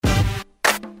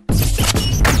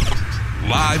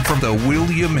Live from the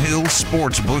William Hill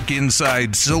Sportsbook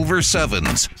inside Silver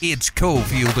Sevens, it's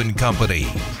Cofield and Company.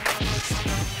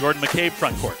 Jordan McCabe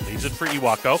front court, leaves it for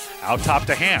Iwako, out top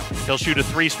to Ham. He'll shoot a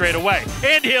three straight away,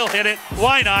 and he'll hit it.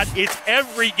 Why not? It's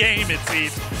every game, it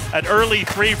seems. An early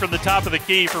three from the top of the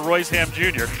key for Royce Ham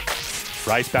Jr.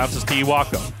 Rice bounces to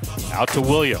Iwako, out to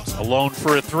Williams, alone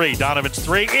for a three. Donovan's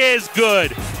three is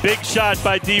good. Big shot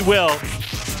by D. Will.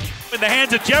 In the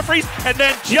hands of Jeffries, and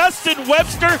then Justin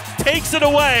Webster takes it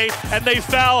away, and they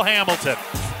foul Hamilton.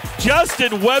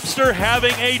 Justin Webster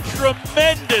having a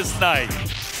tremendous night.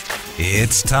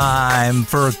 It's time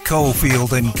for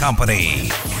Cofield and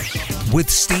Company with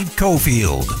Steve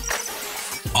Cofield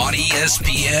on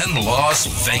ESPN Las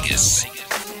Vegas.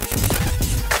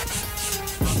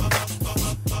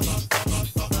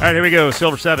 All right, here we go.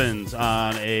 Silver Sevens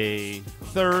on a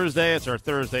Thursday. It's our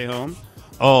Thursday home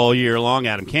all year long.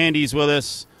 Adam Candy's with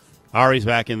us. Ari's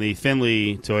back in the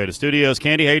Findlay Toyota Studios.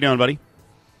 Candy, how you doing, buddy?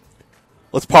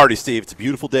 Let's party, Steve. It's a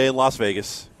beautiful day in Las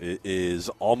Vegas. It is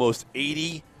almost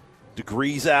 80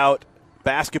 degrees out.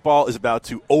 Basketball is about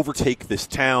to overtake this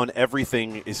town.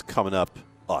 Everything is coming up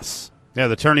us. Yeah,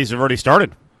 the tourneys have already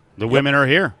started. The women are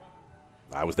here.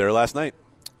 I was there last night.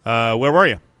 Where were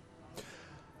you?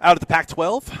 Out at the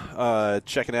Pac-12,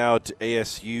 checking out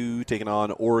ASU taking on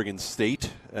Oregon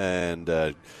State, and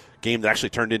a game that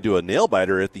actually turned into a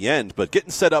nail-biter at the end, but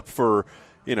getting set up for,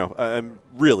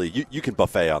 really, you can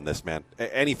buffet on this, man.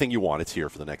 Anything you want, it's here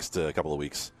for the next couple of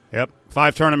weeks. Yep.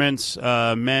 5 tournaments,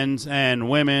 men's and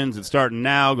women's. It's starting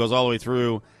now, goes all the way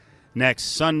through next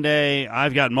Sunday.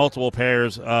 I've got multiple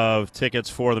pairs of tickets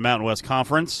for the Mountain West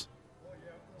Conference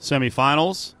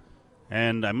semifinals.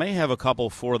 And I may have a couple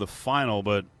for the final,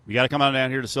 but you got to come on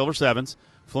down here to Silver Sevens,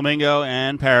 Flamingo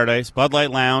and Paradise, Bud Light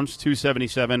Lounge,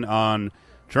 $277 on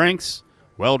drinks,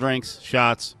 well drinks,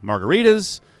 shots,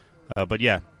 margaritas. But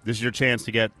yeah, this is your chance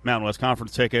to get Mountain West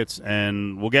Conference tickets,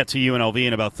 and we'll get to UNLV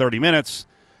in about 30 minutes.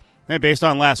 And based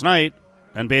on last night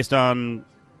and based on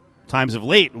times of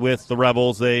late with the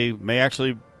Rebels, they may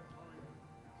actually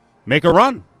make a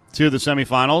run to the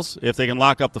semifinals if they can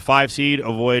lock up the 5 seed,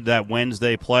 avoid that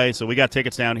Wednesday play. So we got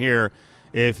tickets down here.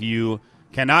 If you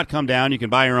cannot come down, you can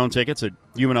buy your own tickets at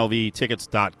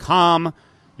UNLVtickets.com.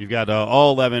 You've got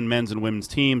all 11 men's and women's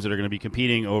teams that are going to be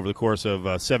competing over the course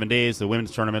of 7 days. The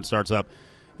women's tournament starts up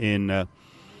in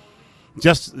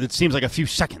it seems like a few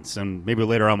seconds, and maybe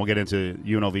later on we'll get into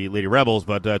UNLV Lady Rebels.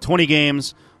 But 20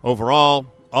 games overall,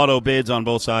 auto bids on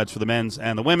both sides for the men's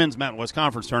and the women's Mountain West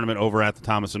Conference tournament over at the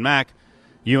Thomas & Mack.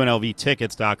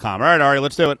 UNLVtickets.com. All right, Ari,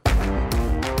 let's do it.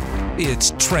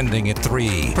 It's Trending at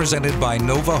 3, presented by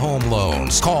Nova Home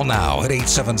Loans. Call now at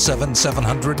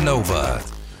 877-700-NOVA.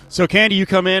 So, Candy, you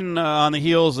come in on the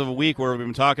heels of a week where we've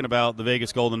been talking about the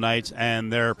Vegas Golden Knights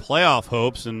and their playoff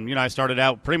hopes. And, I started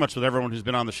out pretty much with everyone who's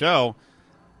been on the show.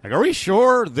 Like, are we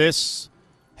sure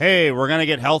hey, we're going to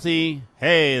get healthy?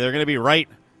 Hey, they're going to be right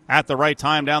at the right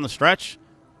time down the stretch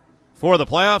for the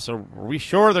playoffs? Are we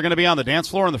sure they're going to be on the dance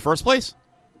floor in the first place?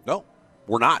 No,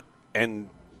 we're not. And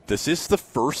this is the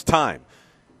first time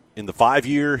in the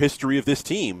 5-year history of this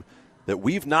team that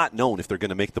we've not known if they're going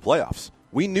to make the playoffs.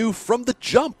 We knew from the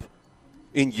jump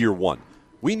in year one.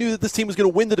 We knew that this team was going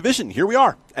to win the division. Here we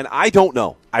are. And I don't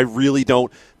know. I really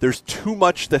don't. There's too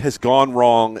much that has gone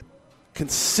wrong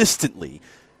consistently.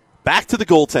 Back to the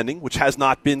goaltending, which has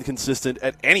not been consistent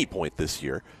at any point this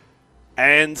year.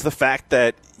 And the fact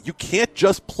that you can't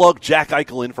just plug Jack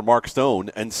Eichel in for Mark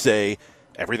Stone and say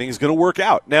everything is going to work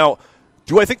out. Now,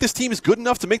 do I think this team is good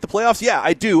enough to make the playoffs? Yeah,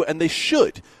 I do, and they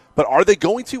should. But are they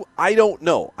going to? I don't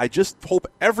know. I just hope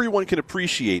everyone can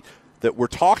appreciate that we're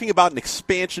talking about an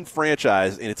expansion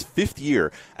franchise in its 5th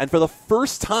year, and for the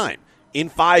first time in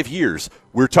 5 years,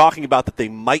 we're talking about that they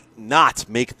might not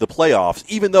make the playoffs,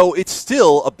 even though it's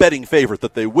still a betting favorite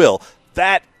that they will.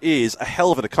 That is a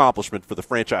hell of an accomplishment for the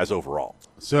franchise overall.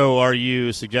 So are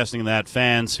you suggesting that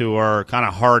fans who are kind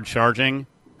of hard-charging,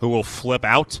 who will flip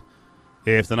out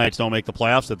if the Knights don't make the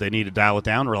playoffs, that they need to dial it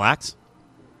down, relax?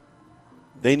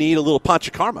 They need a little punch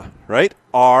of karma, right?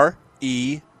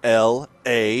 RELAX,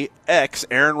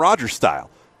 Aaron Rodgers style.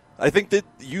 I think that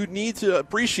you need to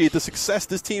appreciate the success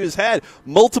this team has had.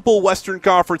 Multiple Western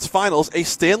Conference finals, a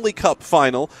Stanley Cup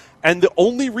final, and the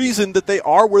only reason that they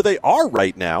are where they are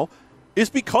right now is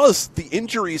because the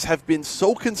injuries have been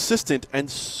so consistent and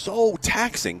so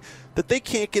taxing that they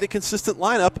can't get a consistent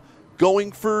lineup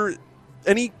going for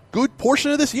any good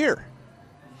portion of this year.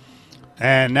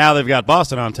 And now they've got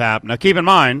Boston on tap. Now keep in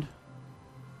mind,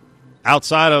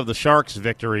 outside of the Sharks'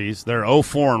 victories, they're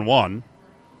 0-4-1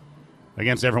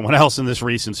 against everyone else in this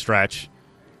recent stretch.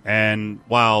 And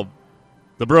while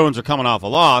the Bruins are coming off a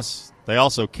loss, they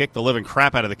also kicked the living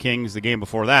crap out of the Kings the game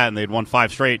before that, and they'd won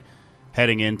 5 straight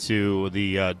heading into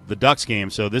the Ducks game.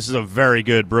 So this is a very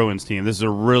good Bruins team. This is a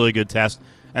really good test.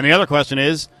 And the other question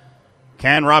is,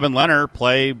 can Robin Lehner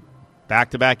play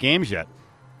back-to-back games yet?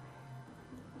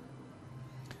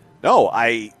 No,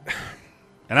 And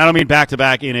I don't mean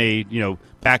back-to-back in a,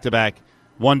 back-to-back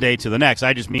one day to the next.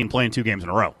 I just mean playing 2 games in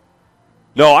a row.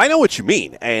 No, I know what you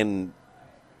mean. And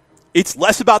it's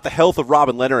less about the health of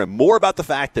Robin Lehner and more about the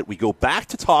fact that we go back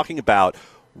to talking about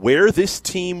where this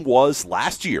team was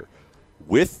last year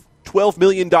with $12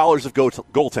 million of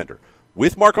goaltender,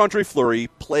 with Marc-Andre Fleury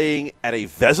playing at a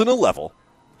Vezina level,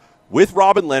 with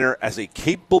Robin Lehner as a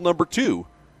capable number 2.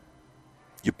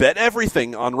 You bet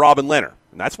everything on Robin Lehner.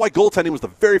 And that's why goaltending was the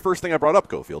very first thing I brought up,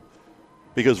 Cofield.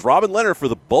 Because Robin Lehner, for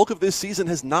the bulk of this season,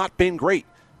 has not been great.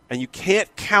 And you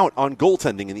can't count on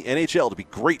goaltending in the NHL to be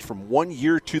great from one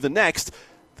year to the next.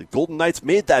 The Golden Knights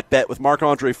made that bet with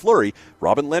Marc-Andre Fleury.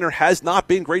 Robin Lehner has not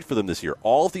been great for them this year.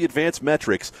 All of the advanced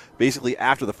metrics, basically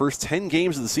after the first 10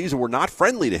 games of the season, were not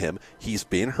friendly to him. He's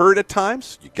been hurt at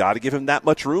times. You got to give him that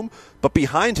much room. But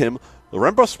behind him,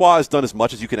 Laurent Brossoit has done as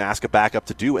much as you can ask a backup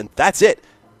to do, and that's it.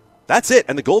 That's it.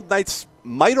 And the Golden Knights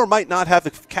might or might not have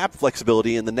the cap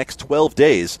flexibility in the next 12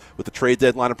 days with the trade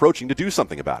deadline approaching to do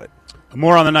something about it.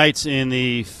 More on the Knights in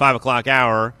the 5 o'clock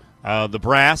hour. The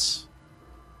brass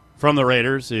from the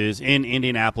Raiders is in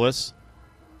Indianapolis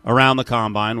around the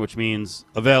Combine, which means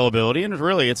availability. And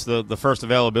really, it's the first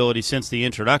availability since the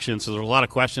introduction, so there's a lot of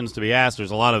questions to be asked.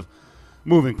 There's a lot of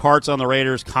moving parts on the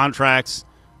Raiders, contracts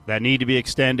that need to be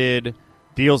extended,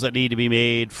 deals that need to be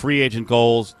made, free agent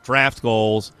goals, draft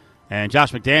goals. And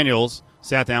Josh McDaniels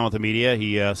sat down with the media.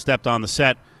 He stepped on the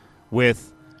set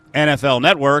with NFL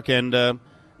Network, and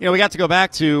we got to go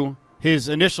back to his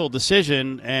initial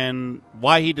decision and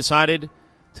why he decided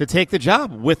to take the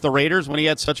job with the Raiders when he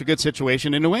had such a good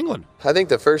situation in New England. I think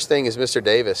the first thing is Mr.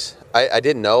 Davis. I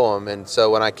didn't know him, and so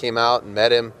when I came out and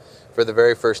met him for the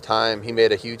very first time, he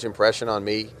made a huge impression on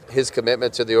me. His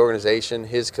commitment to the organization,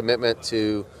 his commitment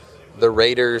to the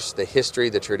Raiders, the history,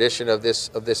 the tradition of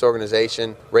this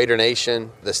organization, Raider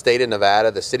Nation, the state of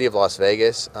Nevada, the city of Las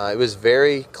Vegas. It was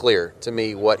very clear to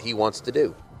me what he wants to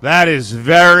do. That is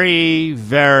very,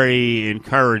 very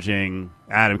encouraging,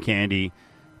 Adam Candy.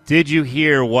 Did you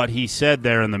hear what he said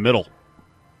there in the middle?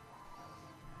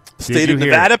 State of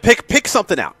Nevada, pick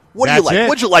something out. What do you like?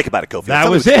 What'd you like about it, Kofi? That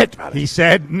was it. He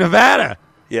said Nevada.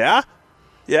 Yeah?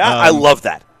 Yeah, I love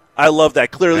that. I love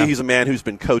that. Clearly, he's a man who's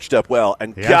been coached up well.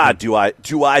 And God, do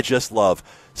I just love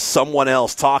someone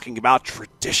else talking about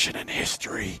tradition and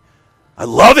history. I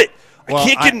love it. I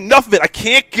can't get enough of it. I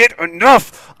can't get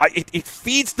enough. It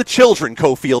feeds the children,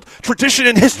 Cofield. Tradition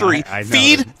and history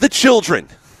feed the children.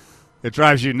 It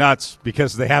drives you nuts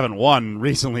because they haven't won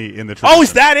recently in the tradition. Oh,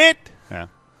 is that it? Yeah.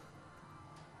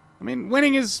 I mean,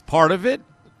 winning is part of it.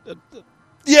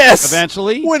 Yes.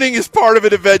 Eventually. Winning is part of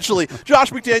it eventually. Josh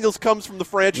McDaniels comes from the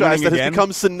franchise that has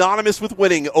become synonymous with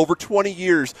winning over 20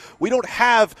 years. We don't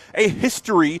have a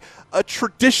history, a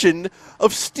tradition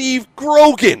of Steve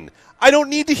Grogan. I don't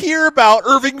need to hear about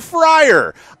Irving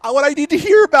Fryer. What I need to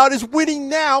hear about is winning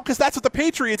now, because that's what the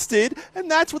Patriots did, and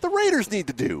that's what the Raiders need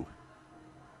to do.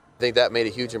 I think that made a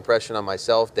huge impression on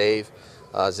myself, Dave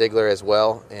Ziegler as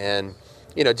well, and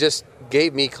just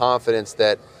gave me confidence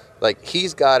that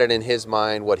he's got it in his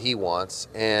mind what he wants.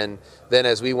 And then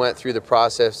as we went through the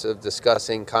process of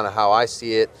discussing kind of how I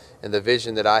see it and the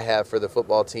vision that I have for the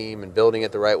football team and building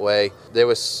it the right way, there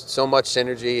was so much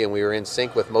synergy and we were in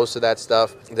sync with most of that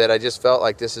stuff that I just felt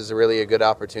like this is really a good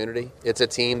opportunity. It's a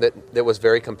team that was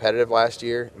very competitive last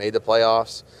year, made the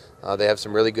playoffs. They have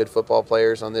some really good football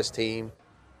players on this team.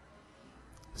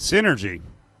 Synergy.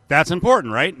 That's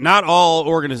important, right? Not all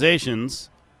organizations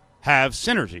have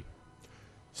synergy.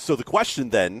 So the question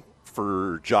then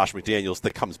for Josh McDaniels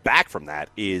that comes back from that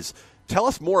is, tell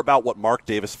us more about what Mark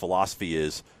Davis' philosophy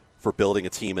is for building a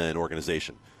team and an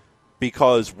organization.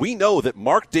 Because we know that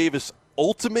Mark Davis'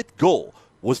 ultimate goal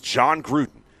was John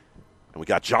Gruden. And we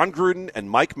got John Gruden and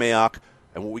Mike Mayock,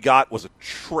 and what we got was a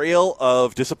trail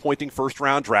of disappointing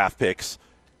first-round draft picks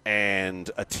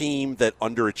and a team that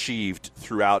underachieved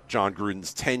throughout John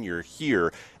Gruden's tenure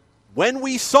here. When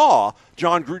we saw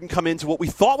John Gruden come into what we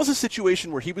thought was a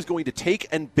situation where he was going to take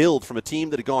and build from a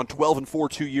team that had gone 12-4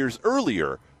 2 years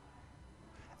earlier,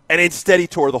 and instead he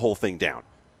tore the whole thing down.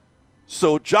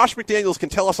 So Josh McDaniels can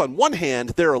tell us on one hand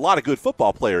there are a lot of good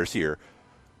football players here,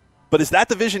 but is that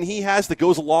the vision he has that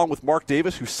goes along with Mark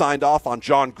Davis, who signed off on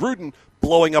John Gruden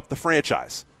blowing up the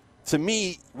franchise? To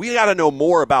me, we got to know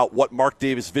more about what Mark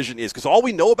Davis' vision is, because all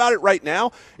we know about it right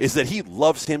now is that he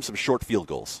loves him some short field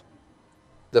goals.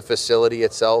 the facility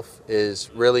itself is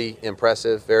really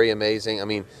impressive, very amazing. I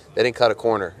mean, they didn't cut a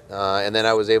corner, and then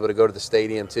I was able to go to the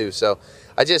stadium too. So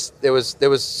there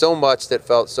was so much that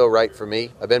felt so right for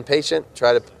me. I've been patient,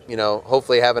 try to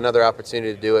hopefully have another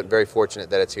opportunity to do it. Very fortunate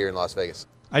that it's here in Las Vegas.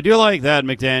 I do like that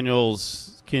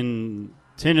McDaniels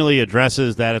continually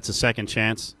addresses that it's a second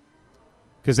chance,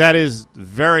 because that is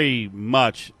very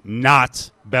much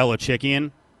not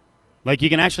Belichickian. Like, you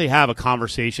can actually have a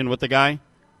conversation with the guy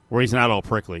where he's not all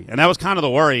prickly. And that was kind of the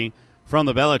worry from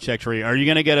the Belichick tree. Are you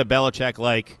going to get a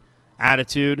Belichick-like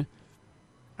attitude,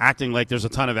 acting like there's a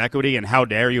ton of equity, and how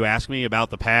dare you ask me about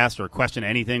the past or question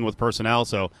anything with personnel?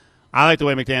 So I like the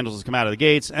way McDaniels has come out of the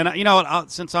gates. And you know what?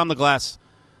 Since I'm the glass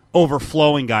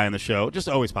overflowing guy in the show, just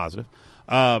always positive.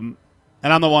 And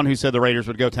I'm the one who said the Raiders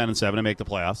would go 10-7 and make the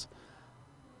playoffs.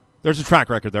 There's a track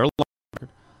record there.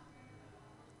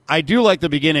 I do like the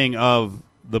beginning of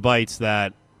the bites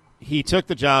that he took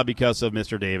the job because of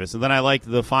Mr. Davis. And then I like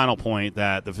the final point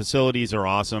that the facilities are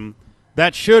awesome.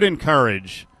 That should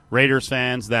encourage Raiders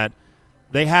fans that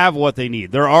they have what they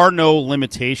need. There are no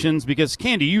limitations because,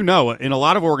 Candy, in a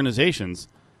lot of organizations,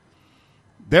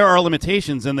 there are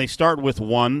limitations, and they start with,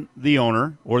 one, the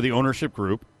owner or the ownership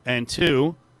group, and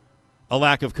two, a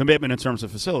lack of commitment in terms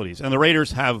of facilities. And the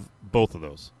Raiders have both of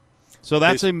those. So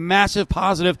that's a massive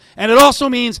positive. And it also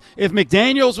means if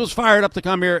McDaniels was fired up to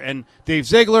come here and Dave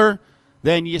Ziegler,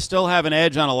 then you still have an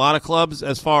edge on a lot of clubs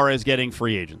as far as getting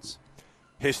free agents.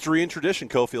 History and tradition,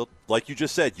 Cofield. Like you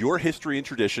just said, your history and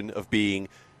tradition of being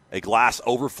a glass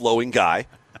overflowing guy.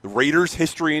 The Raiders'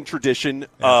 history and tradition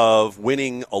of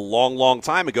winning a long, long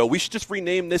time ago. We should just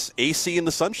rename this AC and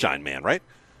the Sunshine Man, right?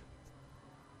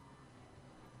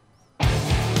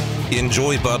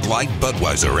 Enjoy Bud Light,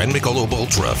 Budweiser, and Michelob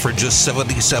Ultra for just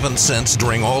 77 cents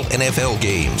during all NFL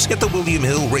games at the William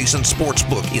Hill Racing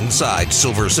Sportsbook inside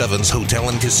Silver Sevens Hotel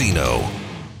and Casino.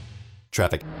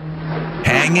 Traffic.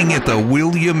 Hanging at the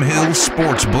William Hill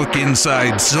Sportsbook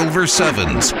inside Silver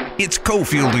Sevens, it's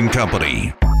Cofield and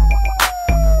Company.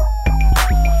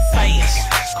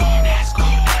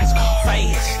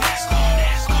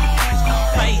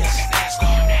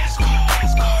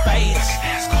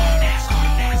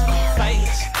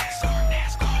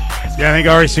 Yeah, I think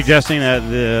Ari's suggesting that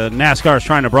the NASCAR is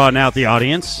trying to broaden out the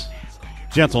audience.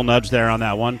 Gentle nudge there on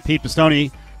that one. Pete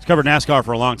Pistone has covered NASCAR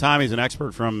for a long time. He's an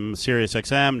expert from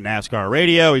SiriusXM, NASCAR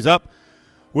Radio. He's up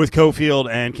with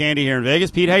Cofield and Candy here in Vegas.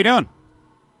 Pete, how you doing?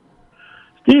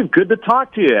 Steve, good to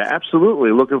talk to you. Absolutely.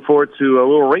 Looking forward to a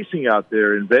little racing out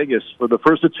there in Vegas for the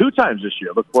first of 2 times this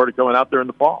year. Look forward to going out there in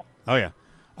the fall. Oh,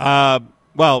 yeah.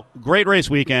 Well, great race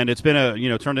weekend. It's been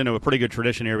turned into a pretty good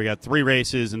tradition here. We got 3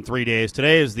 races in 3 days.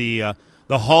 Today is the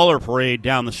hauler parade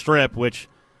down the Strip, which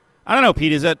I don't know,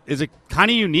 Pete. Is it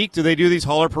kind of unique? Do they do these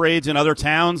hauler parades in other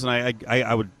towns? And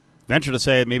I would venture to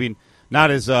say maybe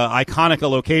not as iconic a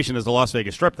location as the Las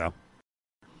Vegas Strip, though.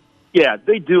 Yeah,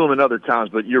 they do them in other towns,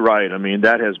 but you're right. I mean,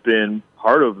 that has been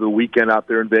part of the weekend out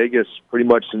there in Vegas pretty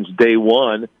much since day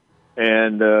one.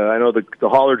 And I know the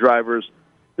hauler drivers.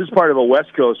 This is part of a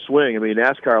West Coast swing. I mean,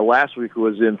 NASCAR last week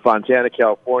was in Fontana,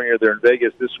 California. They're in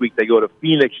Vegas. This week they go to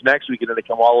Phoenix next week, and then they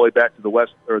come all the way back to the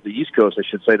West, or the East Coast, I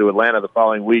should say, to Atlanta the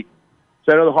following week.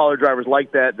 So I know the hauler drivers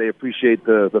like that. They appreciate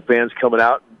the fans coming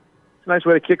out. It's a nice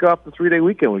way to kick off the 3-day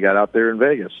weekend we got out there in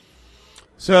Vegas.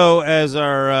 So as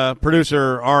our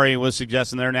producer, Ari, was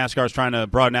suggesting there, NASCAR is trying to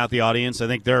broaden out the audience. I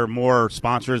think there are more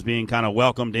sponsors being kind of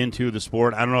welcomed into the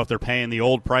sport. I don't know if they're paying the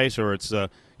old price or it's a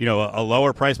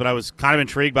lower price, but I was kind of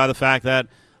intrigued by the fact that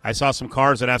I saw some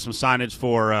cars that have some signage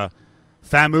for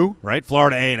FAMU, right?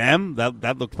 Florida A&M.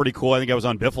 That looked pretty cool. I think I was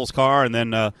on Biffle's car, and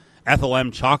then Ethel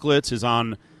M. Chocolates is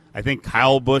on, I think,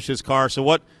 Kyle Busch's car. So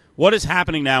what is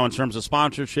happening now in terms of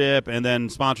sponsorship and then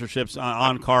sponsorships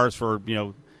on cars for,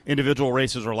 individual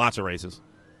races or lots of races?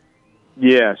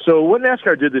 Yeah, so what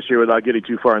NASCAR did this year, without getting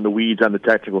too far in the weeds on the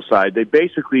technical side, they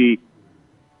basically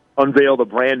unveiled a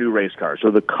brand-new race car. So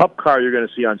the Cup car you're going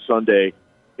to see on Sunday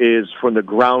is from the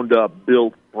ground up,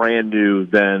 built brand new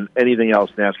than anything else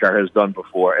NASCAR has done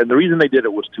before. And the reason they did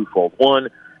it was twofold. One,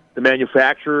 the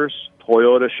manufacturers,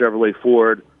 Toyota, Chevrolet,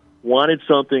 Ford, wanted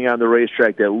something on the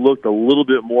racetrack that looked a little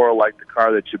bit more like the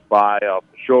car that you buy off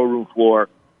the showroom floor.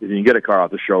 You can get a car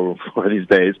off the showroom floor these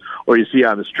days, or you see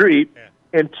on the street.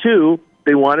 And two,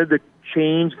 they wanted to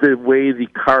change the way the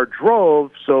car drove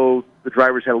so the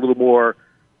drivers had a little more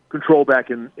control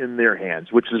back in their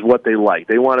hands, which is what they like.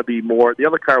 They want to be more. The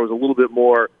other car was a little bit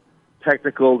more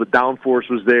technical. The downforce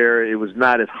was there. It was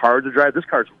not as hard to drive. This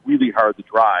car is really hard to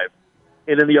drive.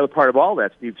 And then the other part of all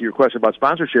that, Steve, to your question about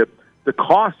sponsorship, the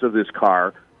cost of this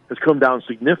car has come down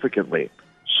significantly.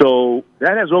 So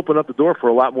that has opened up the door for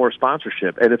a lot more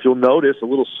sponsorship. And if you'll notice, a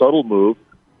little subtle move,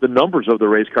 the numbers of the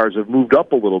race cars have moved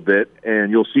up a little bit,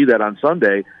 and you'll see that on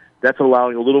Sunday. That's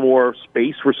allowing a little more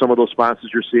space for some of those sponsors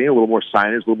you're seeing, a little more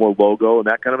signage, a little more logo, and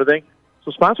that kind of a thing.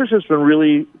 So sponsorship's been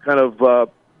really kind of,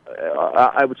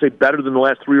 I would say, better than the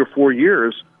last 3 or 4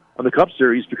 years on the Cup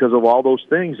Series because of all those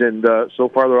things, and so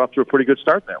far they're off to a pretty good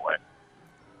start that way.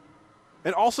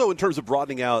 And also in terms of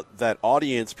broadening out that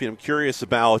audience, Pete, I'm curious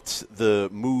about the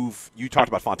move. You talked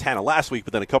about Fontana last week,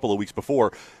 but then a couple of weeks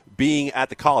before, being at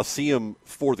the Coliseum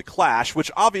for the Clash, which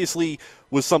obviously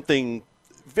was something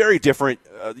very different.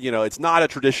 It's not a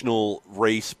traditional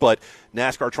race, but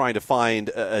NASCAR trying to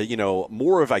find,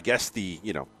 more of, I guess, the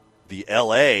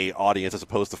L.A. audience as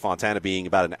opposed to Fontana being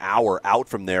about an hour out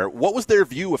from there. What was their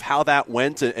view of how that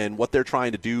went and what they're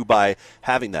trying to do by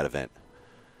having that event?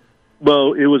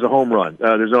 Well, it was a home run.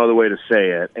 There's no other way to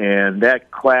say it. And that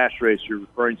Clash race you're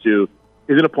referring to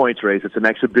isn't a points race. It's an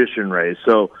exhibition race.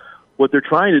 So what they're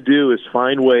trying to do is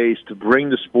find ways to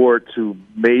bring the sport to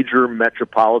major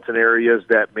metropolitan areas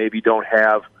that maybe don't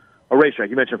have a racetrack.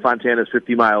 You mentioned Fontana's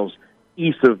 50 miles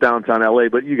east of downtown L.A.,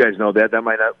 but you guys know that. That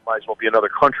might as well be another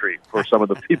country for some of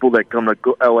the people that come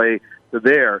to L.A. to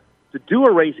there. To do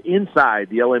a race inside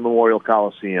the L.A. Memorial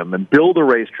Coliseum and build a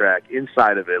racetrack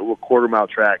inside of it, a little quarter-mile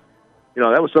track,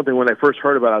 that was something when I first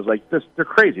heard about it, I was like, they're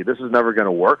crazy. This is never going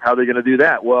to work. How are they going to do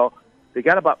that? Well, they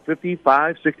got about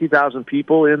 60,000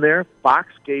 people in there. Fox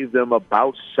gave them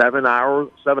about 7 hours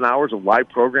of live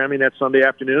programming that Sunday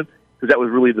afternoon, because that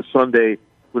was really the Sunday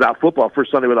without football,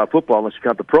 first Sunday without football, unless you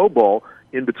count the Pro Bowl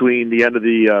in between the end of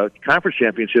the conference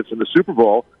championships and the Super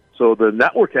Bowl. So the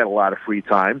network had a lot of free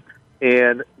time,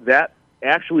 and that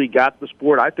actually got the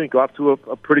sport, I think, off to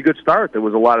a pretty good start. There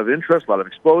was a lot of interest, a lot of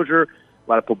exposure, a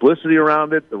lot of publicity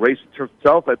around it. The race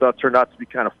itself, I thought, turned out to be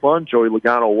kind of fun. Joey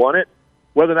Logano won it.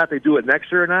 Whether or not they do it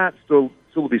next year or not, still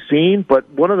to be seen. But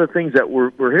one of the things that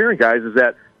we're hearing, guys, is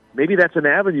that maybe that's an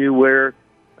avenue where,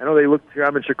 I know they looked here,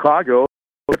 I'm in Chicago,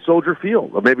 at Soldier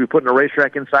Field, or maybe putting a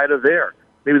racetrack inside of there.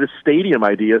 Maybe the stadium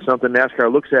idea is something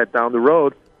NASCAR looks at down the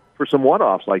road for some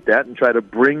one-offs like that and try to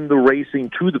bring the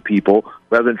racing to the people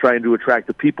rather than trying to attract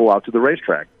the people out to the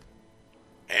racetrack.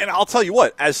 And I'll tell you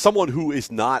what, as someone who is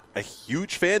not a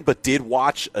huge fan but did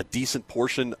watch a decent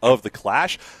portion of the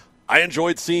Clash, I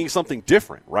enjoyed seeing something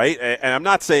different, right? And I'm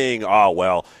not saying,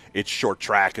 it's short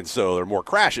track and so there are more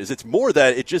crashes. It's more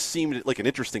that it just seemed like an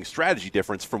interesting strategy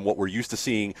difference from what we're used to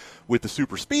seeing with the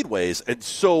super speedways. And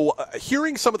so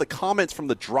hearing some of the comments from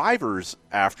the drivers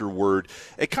afterward,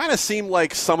 it kind of seemed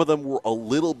like some of them were a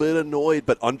little bit annoyed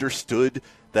but understood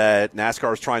that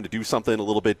NASCAR is trying to do something a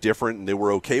little bit different and they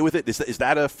were okay with it. Is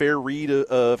that a fair read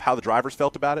of how the drivers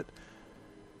felt about it?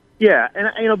 Yeah, and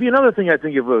it'd be another thing, I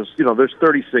think, if it was, there's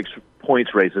 36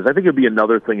 points races. I think it'd be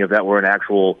another thing if that were an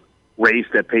actual race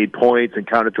that paid points and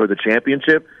counted toward the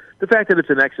championship. The fact that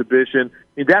it's an exhibition,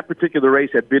 that particular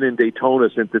race had been in Daytona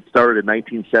since it started in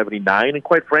 1979, and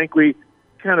quite frankly,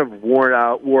 kind of wore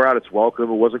out its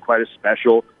welcome. It wasn't quite as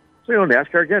special. So,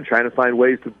 NASCAR, again, trying to find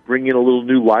ways to bring in a little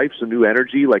new life, some new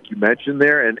energy, like you mentioned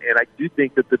there, and I do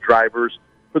think that the drivers,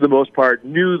 for the most part,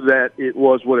 knew that it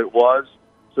was what it was.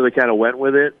 So they kind of went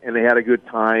with it, and they had a good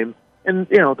time. And,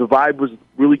 the vibe was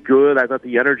really good. I thought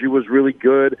the energy was really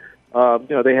good.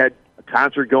 They had a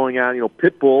concert going on.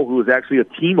 Pitbull, who was actually a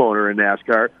team owner in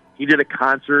NASCAR, he did a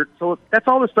concert. So that's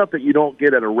all the stuff that you don't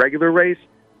get at a regular race.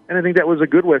 And I think that was a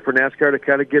good way for NASCAR to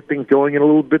kind of get things going in a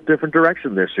little bit different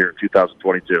direction this year in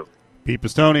 2022. Pete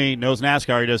Pistone knows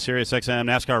NASCAR. He does SiriusXM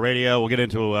NASCAR Radio. We'll get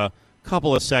into a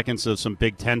couple of seconds of some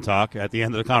Big Ten talk at the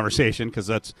end of the conversation because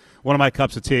that's one of my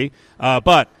cups of tea.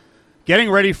 But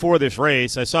getting ready for this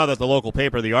race, I saw that the local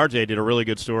paper, the RJ, did a really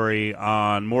good story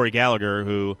on Maury Gallagher,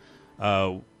 who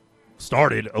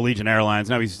started Allegiant Airlines.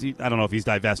 Now I don't know if he's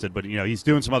divested, but he's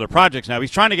doing some other projects now. He's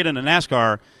trying to get into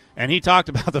NASCAR, and he talked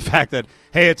about the fact that,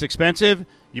 hey, it's expensive.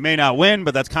 You may not win,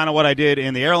 but that's kind of what I did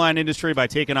in the airline industry by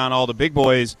taking on all the big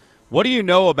boys. What do you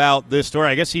know about this story?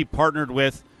 I guess he partnered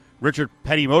with Richard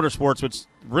Petty Motorsports, which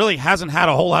really hasn't had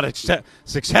a whole lot of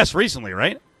success recently,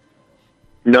 right?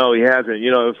 No, he hasn't.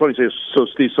 It's funny to say, so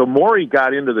Steve, Maury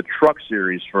got into the truck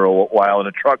series for a while, and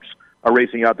the trucks are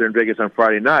racing out there in Vegas on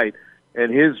Friday night,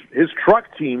 and his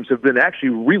truck teams have been actually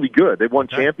really good. They've won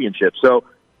championships. So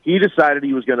he decided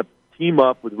he was going to team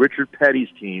up with Richard Petty's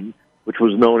team, which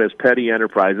was known as Petty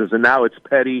Enterprises, and now it's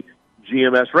Petty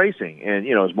GMS Racing. And,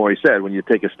 as Maury said, when you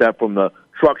take a step from the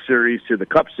truck series to the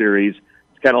Cup series,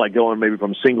 kind of like going maybe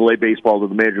from single-A baseball to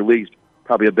the major leagues.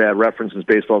 Probably a bad reference since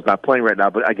baseball's not playing right now,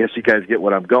 but I guess you guys get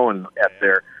what I'm going at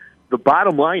there. The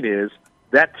bottom line is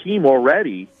that team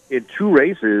already in 2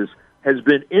 races has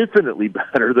been infinitely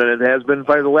better than it has been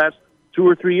by the last 2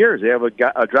 or 3 years. They have a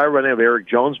driver by the name of Eric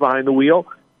Jones behind the wheel.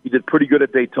 He did pretty good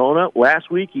at Daytona. Last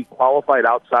week, he qualified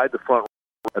outside the front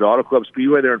at Auto Club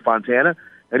Speedway there in Fontana,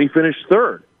 and he finished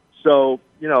third. So,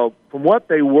 from what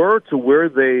they were to where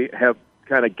they have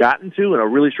kind of gotten to in a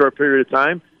really short period of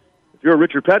time, if you're a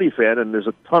Richard Petty fan, and there's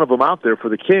a ton of them out there for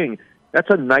the King, that's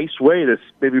a nice way to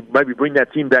maybe bring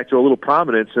that team back to a little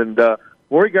prominence. And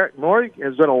Maury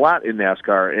has done a lot in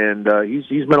NASCAR, and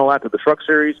he's meant a lot to the Truck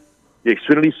Series, the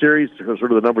Xfinity Series, sort of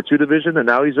the number 2 division, and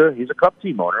now he's a Cup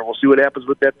team owner. We'll see what happens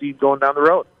with that team going down the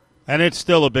road. And it's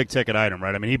still a big ticket item,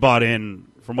 right? I mean, he bought in,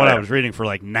 from what I was reading, for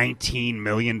like $19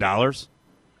 million.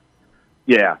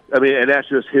 Yeah, I mean, and that's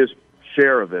just his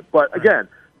share of it. But again,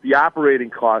 the operating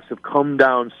costs have come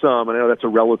down some. I know that's a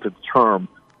relative term,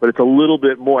 but it's a little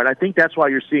bit more. And I think that's why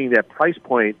you're seeing that price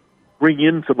point bring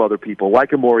in some other people,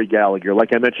 like a Maury Gallagher,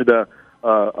 like I mentioned,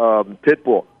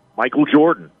 Pitbull. Michael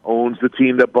Jordan owns the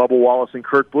team that Bubba Wallace and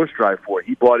Kurt Busch drive for.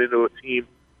 He bought into a team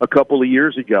a couple of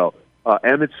years ago.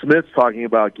 Emmett Smith's talking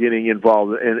about getting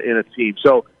involved in a team.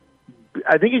 So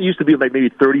I think it used to be like maybe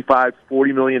 $35,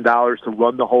 $40 million to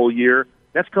run the whole year.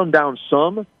 That's come down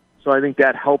some, so I think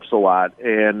that helps a lot.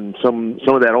 And some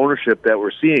of that ownership that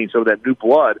we're seeing, some of that new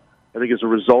blood, I think is a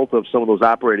result of some of those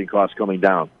operating costs coming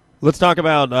down. Let's talk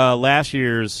about last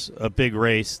year's big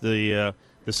race, the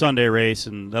Sunday race,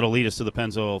 and that'll lead us to the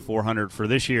Pennzoil 400 for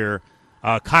this year.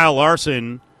 Kyle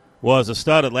Larson was a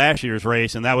stud at last year's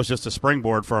race, and that was just a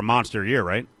springboard for a monster year,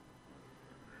 right?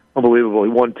 Unbelievable. He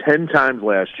won 10 times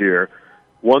last year,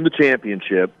 won the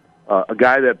championship, a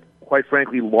guy that, quite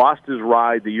frankly, lost his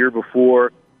ride the year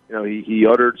before. He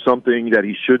uttered something that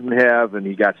he shouldn't have, and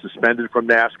he got suspended from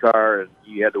NASCAR, and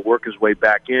he had to work his way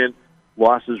back in,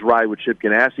 lost his ride with Chip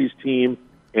Ganassi's team,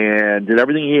 and did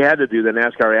everything he had to do that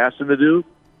NASCAR asked him to do,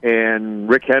 and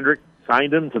Rick Hendrick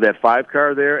signed him to that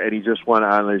 5-car there, and he just went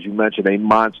on, as you mentioned, a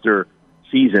monster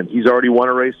season. He's already won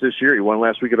a race this year. He won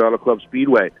last week at Auto Club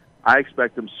Speedway. I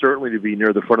expect him certainly to be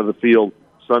near the front of the field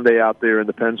Sunday out there in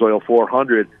the Pennzoil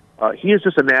 400. He is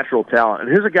just a natural talent. And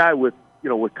here's a guy with,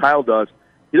 what Kyle does.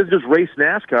 He doesn't just race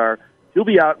NASCAR. He'll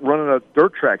be out running a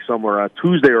dirt track somewhere on a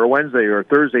Tuesday or a Wednesday or a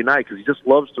Thursday night because he just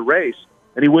loves to race,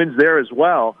 and he wins there as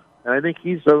well. And I think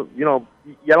he's I don't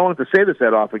want to say this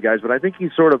that often, guys, but I think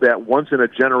he's sort of that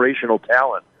once-in-a-generational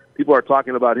talent. People are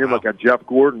talking about him like a Jeff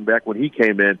Gordon back when he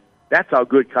came in. That's how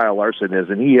good Kyle Larson is,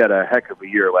 and he had a heck of a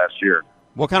year last year.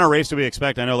 What kind of race do we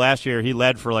expect? I know last year he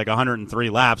led for like 103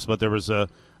 laps, but there was a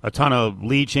ton of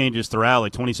lead changes throughout,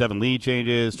 like 27 lead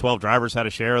changes, 12 drivers had a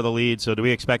share of the lead. So do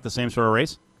we expect the same sort of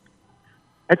race?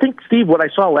 I think, Steve, what I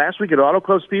saw last week at Auto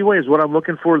Club Speedway is what I'm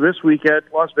looking for this week at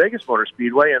Las Vegas Motor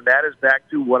Speedway, and that is back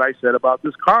to what I said about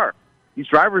this car. These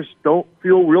drivers don't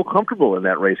feel real comfortable in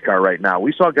that race car right now.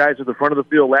 We saw guys at the front of the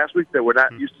field last week that we're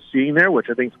not used to seeing there, which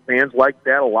I think fans like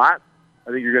that a lot.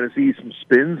 I think you're going to see some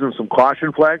spins and some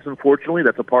caution flags, unfortunately.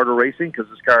 That's a part of racing because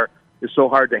this car is so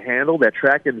hard to handle. That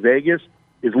track in Vegas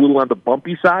is a little on the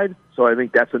bumpy side, so I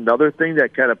think that's another thing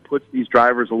that kind of puts these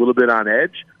drivers a little bit on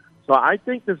edge. So I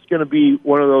think this is going to be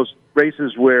one of those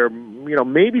races where,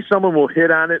 maybe someone will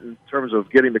hit on it in terms of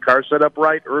getting the car set up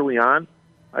right early on.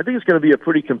 I think it's going to be a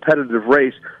pretty competitive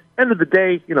race. End of the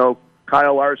day,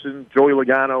 Kyle Larson, Joey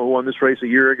Logano, who won this race a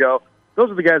year ago, those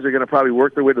are the guys that are going to probably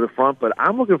work their way to the front, but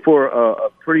I'm looking for a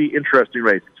pretty interesting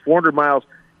race. It's 400 miles.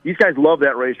 These guys love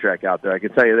that racetrack out there. I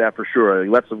can tell you that for sure. He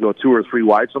lets them go 2 or 3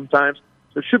 wide sometimes.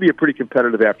 So it should be a pretty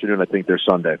competitive afternoon, I think, there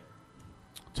Sunday.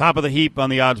 Top of the heap on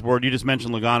the odds board, you just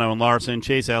mentioned Logano and Larson,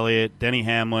 Chase Elliott, Denny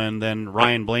Hamlin, then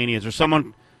Ryan Blaney. Is there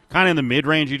someone kind of in the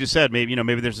mid-range? You just said maybe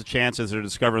maybe there's a chance as they're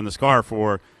discovering this car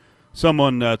for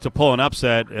someone to pull an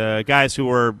upset. Guys who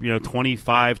are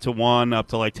 25-1 up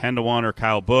to like 10-1 or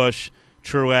Kyle Busch,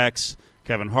 Truex,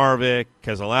 Kevin Harvick,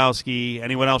 Keselowski.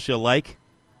 Anyone else you like?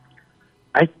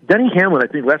 Denny Hamlin,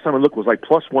 I think last time I looked was like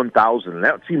plus 1,000, and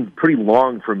that seemed pretty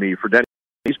long for me for Denny.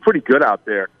 He's pretty good out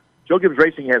there. Joe Gibbs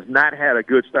Racing has not had a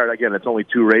good start. Again, it's only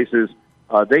 2 races.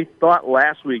 They thought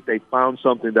last week they found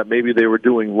something that maybe they were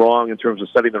doing wrong in terms of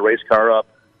setting the race car up.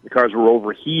 The cars were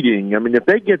overheating. I mean, if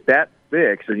they get that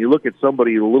fixed and you look at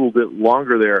somebody a little bit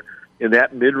longer there in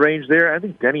that mid-range there, I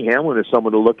think Denny Hamlin is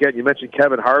someone to look at. You mentioned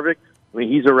Kevin Harvick. I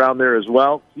mean, he's around there as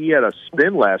well. He had a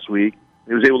spin last week.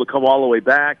 He was able to come all the way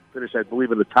back, finish, I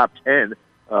believe, in the top 10,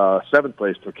 7th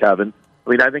place for Kevin. I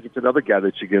mean, I think it's another guy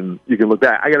that you can look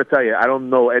at. I got to tell you, I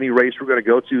don't know any race we're going to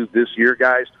go to this year,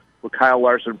 guys, where Kyle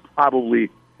Larson probably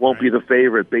won't be the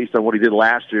favorite based on what he did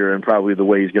last year and probably the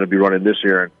way he's going to be running this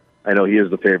year. And I know he is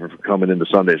the favorite for coming into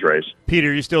Sunday's race.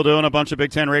 Peter, you still doing a bunch of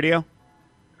Big Ten radio?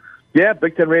 Yeah,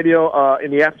 Big Ten Radio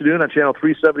in the afternoon on Channel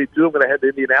 372. I'm going to head to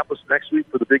Indianapolis next week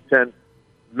for the Big Ten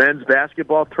men's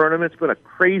basketball tournament. It's been a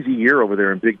crazy year over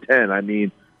there in Big Ten. I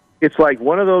mean, it's like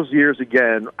one of those years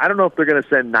again. I don't know if they're going to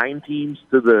send 9 teams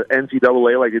to the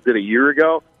NCAA like they did a year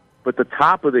ago, but the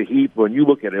top of the heap, when you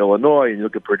look at Illinois and you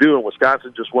look at Purdue and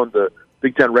Wisconsin just won the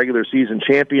Big Ten regular season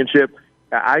championship,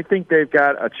 I think they've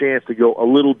got a chance to go a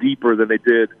little deeper than they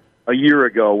did a year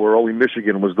ago, where only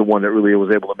Michigan was the one that really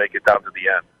was able to make it down to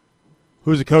the end.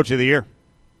 Who's the coach of the year?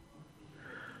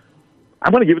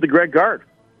 I'm going to give it to Greg Gard.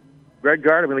 Greg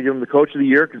Gard, I'm going to give him the coach of the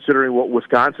year, considering what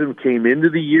Wisconsin came into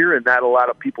the year, and not a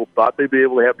lot of people thought they'd be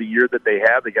able to have the year that they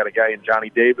have. They got a guy in Johnny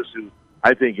Davis who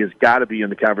I think has got to be in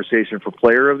the conversation for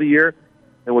player of the year.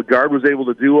 And what Gard was able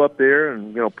to do up there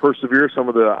and, persevere some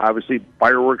of the, obviously,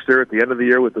 fireworks there at the end of the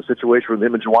year with the situation with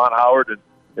him and Juwan Howard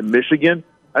in Michigan,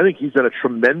 I think he's done a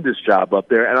tremendous job up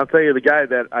there. And I'll tell you, the guy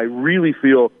that I really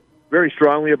feel very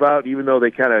strongly about, even though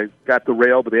they kind of got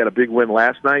derailed, but they had a big win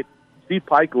last night, Steve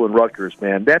Pikiell and Rutgers,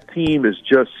 man. That team is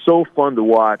just so fun to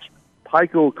watch.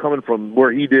 Pikiell coming from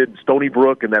where he did, Stony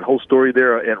Brook, and that whole story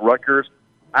there at Rutgers.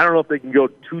 I don't know if they can go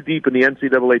too deep in the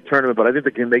NCAA tournament, but I think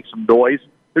they can make some noise.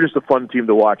 They're just a fun team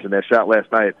to watch, and that shot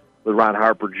last night with Ron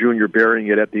Harper Jr. burying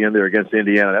it at the end there against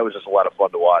Indiana, that was just a lot of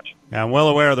fun to watch. Yeah, I'm well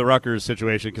aware of the Rutgers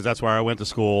situation because that's where I went to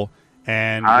school.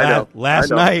 And last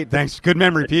night, thanks, good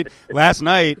memory, Pete. Last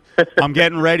night, I'm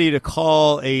getting ready to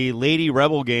call a Lady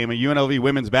Rebel game, a UNLV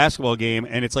women's basketball game,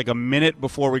 and it's like a minute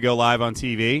before we go live on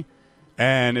TV.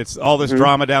 And it's all this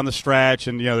drama down the stretch,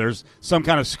 and there's some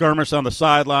kind of skirmish on the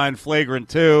sideline, flagrant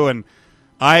 2, and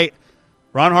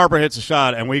Ron Harper hits a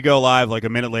shot, and we go live like a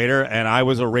minute later, and I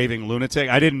was a raving lunatic.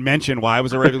 I didn't mention why I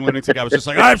was a raving lunatic. I was just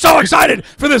like, I'm so excited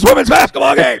for this women's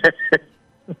basketball game.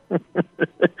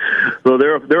 So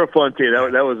they're a fun team.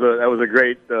 That was a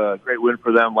great win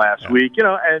for them last week. And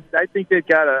I think they've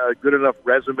got a good enough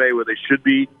resume where they should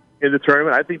be in the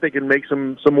tournament. I think they can make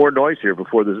some more noise here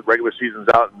before the regular season's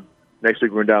out. And next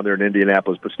week we're down there in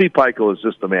Indianapolis. But Steve Pikiell is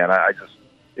just the man. I just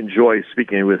enjoy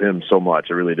speaking with him so much.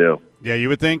 I really do. Yeah, you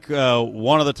would think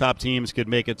one of the top teams could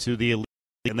make it to the elite,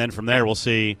 and then from there we'll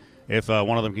see if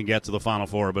one of them can get to the Final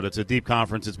Four. But it's a deep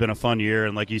conference. It's been a fun year,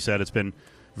 and like you said, it's been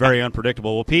very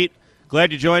unpredictable. Well, Pete,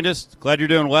 glad you joined us. Glad you're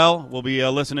doing well. We'll be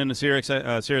listening to Sirius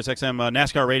XM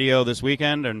NASCAR radio this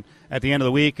weekend, and at the end of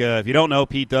the week, if you don't know,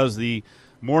 Pete does the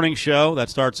morning show that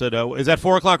starts at is that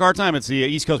 4 o'clock our time? It's the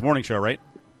East Coast morning show, right?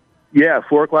 Yeah,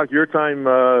 4 o'clock your time,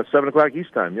 7 o'clock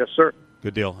East time. Yes, sir.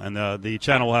 Good deal. And the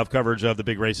channel will have coverage of the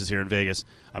big races here in Vegas,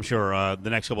 I'm sure, the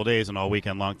next couple of days and all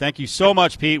weekend long. Thank you so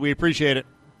much, Pete. We appreciate it.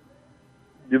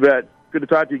 You bet. Good to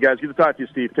talk to you guys. Good to talk to you,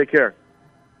 Steve. Take care.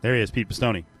 There he is, Pete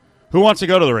Pistone. Who wants to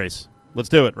go to the race? Let's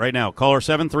do it right now. Caller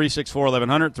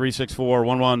 7-364-1100,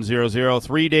 364-1100.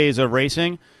 3 days of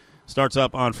racing. Starts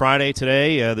up on Friday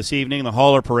today, this evening, the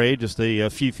Hauler Parade, just a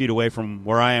few feet away from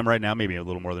where I am right now, maybe a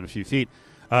little more than a few feet.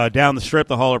 Down the strip,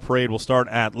 the Hauler Parade will start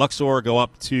at Luxor, go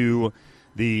up to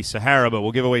the Sahara, but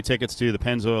we'll give away tickets to the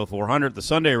Pennzoil 400, the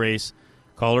Sunday race.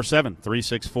 Caller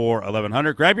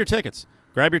 7-364-1100. Grab your tickets.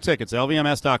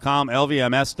 LVMS.com,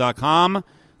 LVMS.com,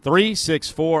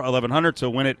 364-1100 to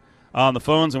win it on the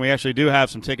phones. And we actually do have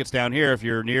some tickets down here. If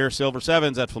you're near Silver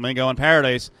Sevens at Flamingo and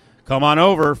Paradise, come on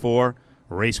over for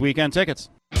race weekend tickets.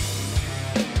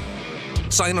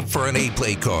 Sign up for an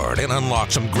A-Play card and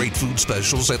unlock some great food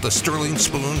specials at the Sterling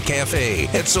Spoon Cafe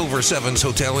at Silver Sevens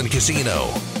Hotel and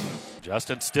Casino.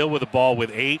 Justin still with the ball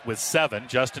with 8, with 7.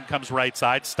 Justin comes right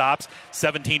side, stops,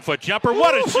 17-foot jumper.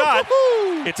 What a shot!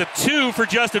 It's a 2 for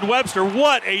Justin Webster.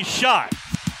 What a shot!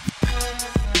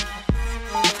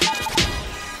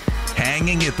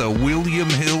 Hanging at the William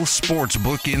Hill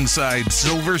Sportsbook inside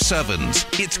Silver Sevens,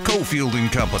 it's Cofield and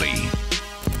Company.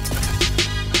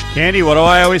 Candy, what do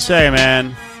I always say,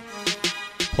 man?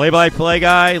 Play-by-play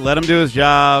guy, let him do his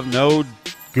job. No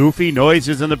goofy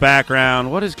noises in the background.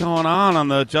 What is going on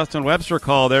the Justin Webster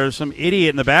call? There's some idiot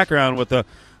in the background with the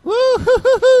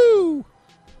woo-hoo-hoo-hoo.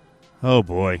 Oh,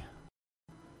 boy.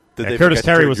 Curtis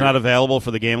Terry was not available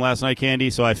for the game last night, Candy,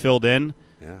 so I filled in.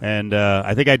 Yeah. And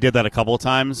I think I did that a couple of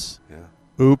times.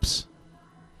 Yeah. Oops.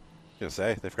 I was going to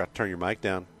say, they forgot to turn your mic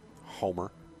down,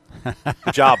 Homer.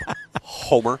 Good job,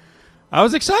 Homer. I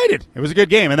was excited. It was a good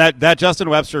game. And that Justin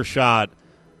Webster shot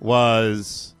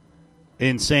was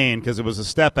insane because it was a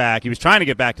step back. He was trying to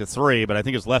get back to 3, but I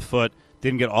think his left foot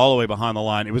didn't get all the way behind the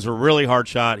line. It was a really hard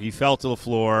shot. He fell to the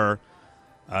floor.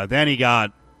 Then he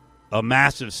got a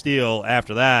massive steal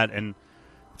after that. And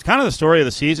it's kind of the story of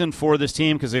the season for this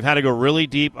team because they've had to go really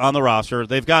deep on the roster.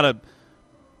 They've got a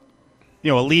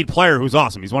lead player who's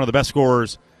awesome. He's one of the best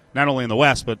scorers not only in the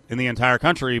West, but in the entire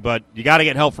country. But you got to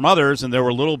get help from others, and there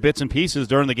were little bits and pieces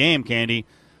during the game, Candy,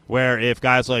 where if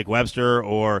guys like Webster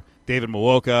or David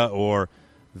Mwoka or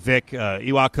Vic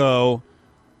Iwako,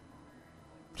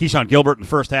 Keyshawn Gilbert in the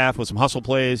first half with some hustle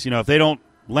plays, if they don't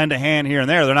lend a hand here and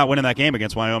there, they're not winning that game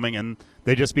against Wyoming, and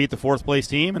they just beat the fourth-place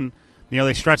team, and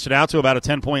they stretched it out to about a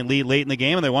 10-point lead late in the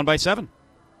game, and they won by 7.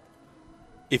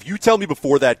 If you tell me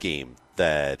before that game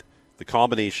that the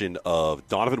combination of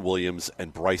Donovan Williams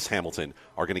and Bryce Hamilton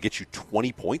are going to get you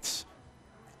 20 points,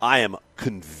 I am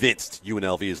convinced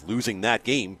UNLV is losing that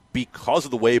game because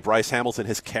of the way Bryce Hamilton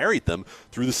has carried them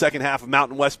through the second half of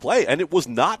Mountain West play. And it was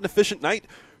not an efficient night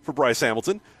for Bryce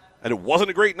Hamilton, and it wasn't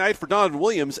a great night for Donovan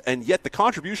Williams, and yet the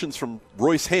contributions from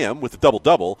Royce Ham with the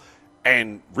double-double,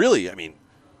 and really,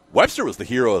 Webster was the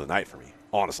hero of the night for me,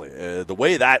 honestly. The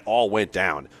way that all went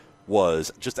down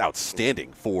was just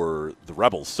outstanding for the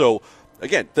Rebels. So,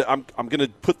 again, I'm going to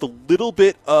put the little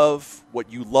bit of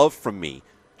what you love from me,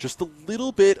 just a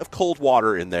little bit of cold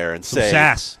water in there and say...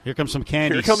 sass. Here comes some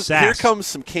candy sass. Here comes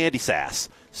some candy sass.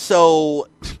 So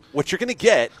what you're going to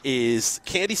get is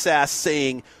candy sass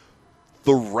saying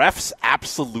the refs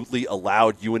absolutely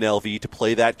allowed UNLV to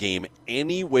play that game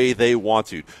any way they want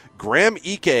to. Graham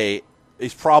Ike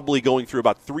is probably going through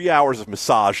about 3 hours of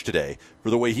massage today for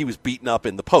the way he was beaten up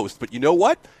in the post. But you know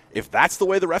what? If that's the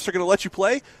way the refs are going to let you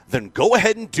play, then go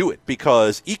ahead and do it,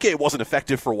 because Ike wasn't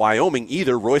effective for Wyoming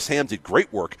either. Royce Ham did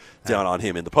great work down on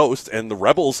him in the post. And the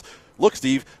Rebels, look,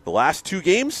 Steve, the last 2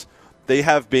 games, they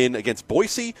have been against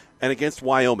Boise and against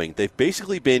Wyoming. They've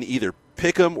basically been either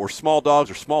pick'em or small dogs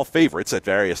or small favorites at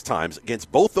various times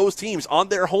against both those teams on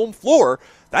their home floor.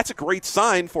 That's a great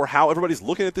sign for how everybody's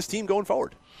looking at this team going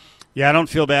forward. Yeah, I don't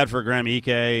feel bad for Graham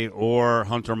Ike or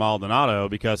Hunter Maldonado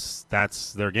because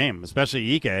that's their game,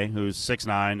 especially Ike, who's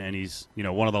 6'9", and he's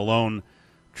one of the lone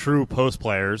true post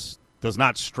players, does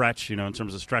not stretch, in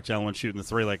terms of stretch element shooting the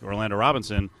three like Orlando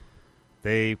Robinson.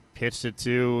 They pitched it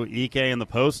to Ike in the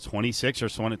post 26 or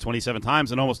 27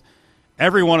 times, and almost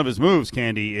every one of his moves,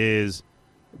 Candy, is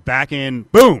back in,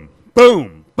 boom,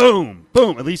 boom, boom,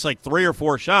 boom, at least like 3 or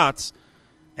 4 shots.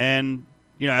 And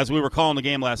as we were calling the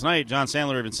game last night, John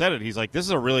Sandler even said it. He's like, this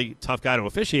is a really tough guy to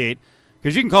officiate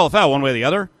because you can call a foul one way or the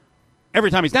other every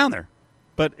time he's down there.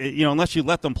 But, unless you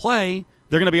let them play,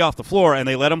 they're going to be off the floor, and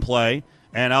they let him play.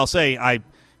 And I'll say,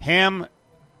 Ham,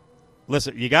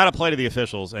 listen, you got to play to the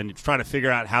officials and try to figure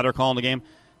out how they're calling the game.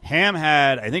 Ham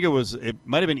had, I think it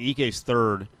might have been Ike's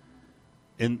third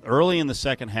early in the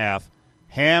second half.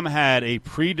 Ham had a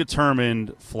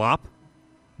predetermined flop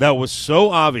that was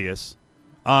so obvious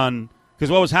because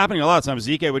what was happening a lot of times,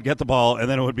 Ike would get the ball, and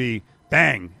then it would be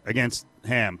bang against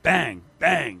Ham, bang,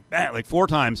 bang, bang, like 4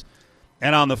 times.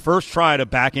 And on the first try to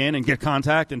back in and get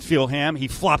contact and feel Ham, he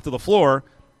flopped to the floor.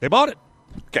 They bought it.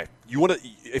 Okay,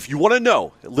 if you want to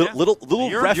know, little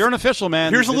ref. You're an official,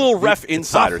 man. Here's a little ref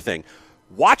insider thing.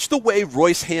 Watch the way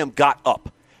Royce Ham got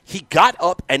up. He got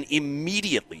up and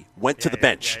immediately went to the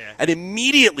bench and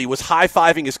immediately was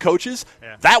high-fiving his coaches.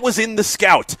 Yeah. That was in the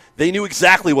scout. They knew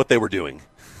exactly what they were doing.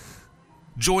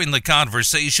 Join the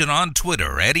conversation on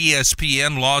Twitter at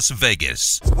ESPN Las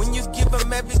Vegas. When you give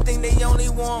them everything, they only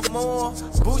want more.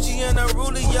 Bougie and a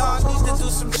ruler, y'all need to do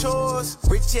some chores.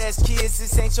 Rich ass kids,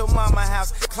 this ain't your mama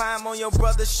house. Climb on your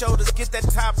brother's shoulders, get that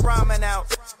top ramen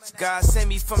out. God sent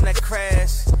me from that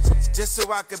crash, just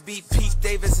so I could beat Pete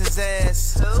Davidson's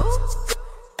ass. Who?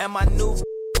 And my new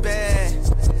bad,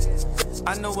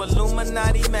 I know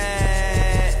Illuminati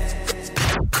man.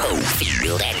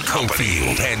 Cofield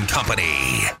and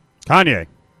Company. Kanye.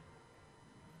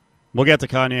 We'll get to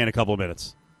Kanye in a couple of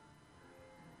minutes.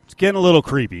 It's getting a little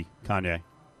creepy, Kanye.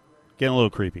 Getting a little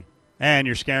creepy. And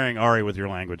you're scaring Ari with your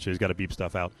language, so he's got to beep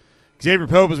stuff out. Xavier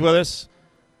Pope is with us.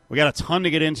 We got a ton to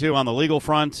get into on the legal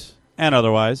front and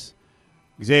otherwise.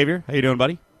 Xavier, how you doing,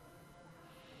 buddy?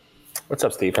 What's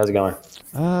up, Steve? How's it going?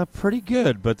 Pretty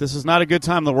good, but this is not a good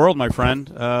time in the world, my friend.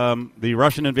 The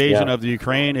Russian invasion of the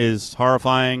Ukraine is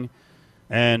horrifying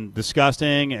and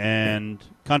disgusting, and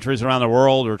countries around the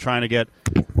world are trying to get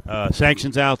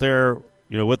sanctions out there,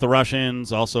 with the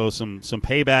Russians, also some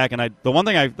payback. And the one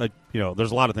thing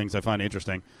there's a lot of things I find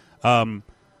interesting,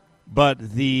 but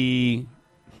the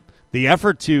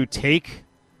effort to take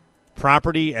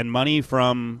property and money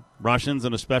from Russians,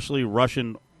 and especially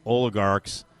Russian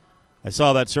oligarchs. I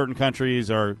saw that certain countries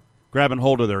are grabbing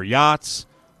hold of their yachts.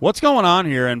 What's going on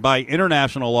here? And by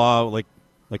international law, like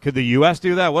could the U.S.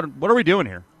 do that? What are we doing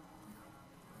here?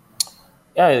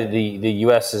 Yeah, the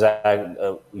U.S. is.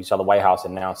 You saw the White House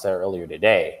announce that earlier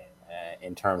today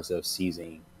in terms of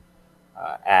seizing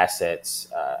assets.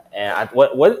 And I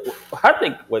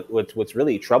think what's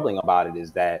really troubling about it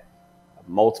is that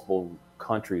multiple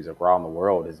countries around the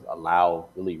world has allowed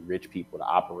really rich people to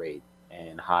operate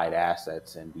and hide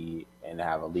assets and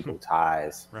have illegal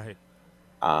ties, right?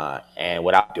 And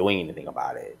without doing anything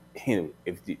about it.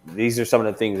 These are some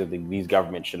of the things that these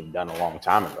governments should have done a long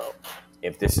time ago.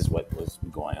 If this is what was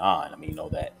going on, I mean,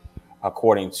 that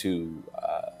according to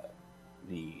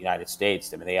the United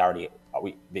States, I mean, it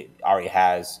already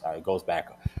has it goes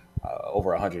back over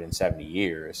 170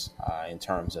 years in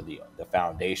terms of the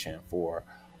foundation for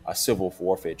a civil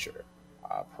forfeiture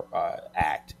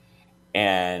act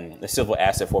and the Civil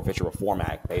Asset Forfeiture Reform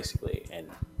Act, basically. And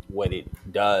what it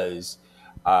does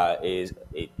is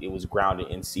it was grounded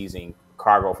in seizing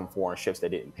cargo from foreign ships that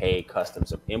didn't pay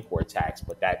customs of import tax,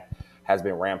 but that has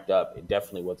been ramped up. It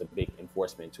definitely was a big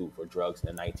enforcement tool for drugs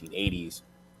in the 1980s,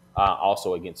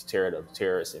 also against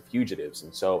terrorists and fugitives.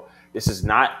 And so this is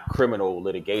not criminal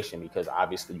litigation because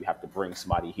obviously you have to bring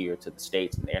somebody here to the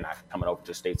States and they're not coming over to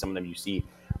the States. Some of them you see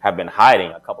have been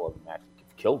hiding. A couple of them actually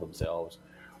killed themselves.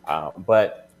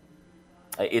 But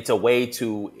it's a way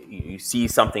to, you see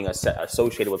something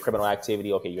associated with criminal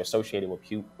activity. Okay, you're associated with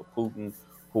Putin,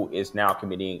 who is now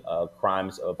committing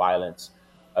crimes of violence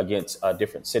against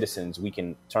different citizens. We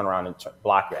can turn around and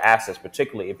block your assets,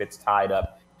 particularly if it's tied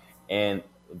up in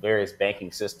various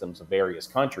banking systems of various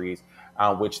countries,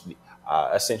 which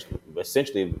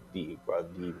essentially the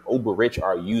uber rich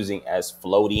are using as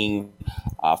floating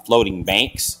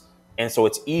banks. And so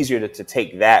it's easier to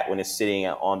take that when it's sitting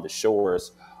on the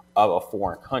shores of a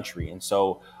foreign country. And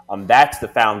so that's the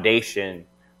foundation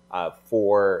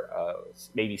for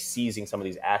maybe seizing some of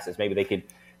these assets. Maybe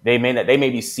they may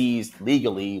be seized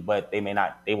legally, but they may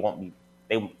not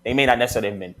necessarily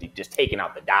have been just taken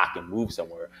out the dock and moved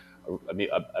somewhere.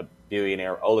 A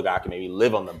billionaire oligarch can maybe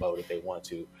live on the boat if they want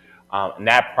to. In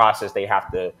that process, they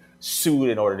have to sue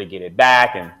in order to get it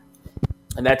back.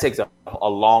 And that takes a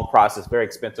long process, very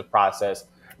expensive process.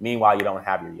 Meanwhile, you don't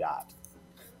have your yacht.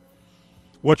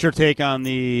 What's your take on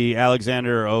the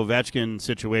Alexander Ovechkin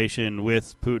situation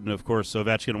with Putin? Of course,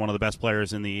 Ovechkin, one of the best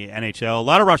players in the NHL. A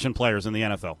lot of Russian players in the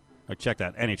NFL. Check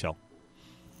that, NHL.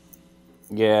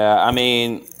 Yeah, I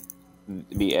mean,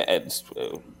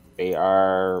 they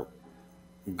are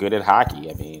good at hockey.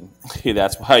 I mean,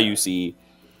 that's why you see,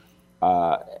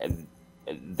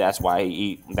 that's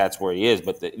why that's where he is.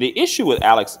 But the issue with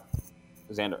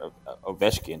Alexander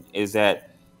Ovechkin is that,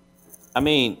 I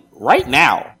mean, right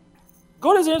now,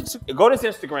 go to his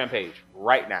Instagram page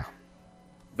right now.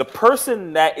 The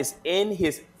person that is in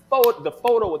the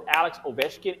photo with Alex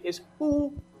Ovechkin is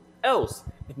who else?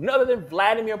 None other than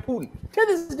Vladimir Putin to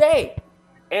this day,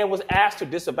 and was asked to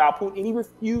disavow Putin, and he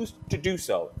refused to do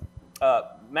so.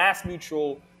 Mass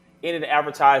Mutual ended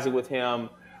advertising with him.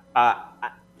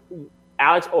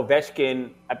 Alex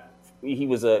Ovechkin,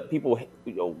 people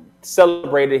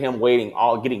celebrated him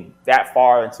getting that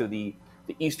far into the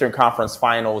Eastern Conference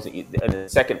Finals. In the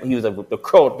second, he was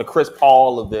the Chris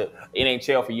Paul of the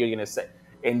NHL for years,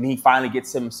 and he finally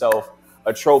gets himself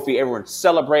a trophy. Everyone's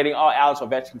celebrating. Oh, Alex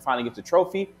Ovechkin finally gets a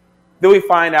trophy. Then we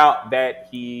find out that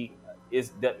he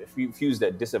refused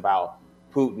to disavow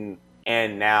Putin,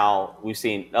 and now we've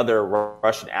seen other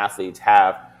Russian athletes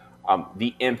have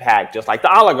the impact, just like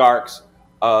the oligarchs,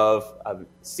 of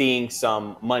seeing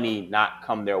some money not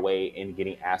come their way and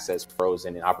getting assets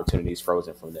frozen and opportunities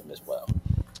frozen from them as well.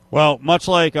 Well, much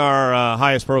like our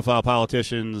highest profile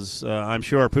politicians, I'm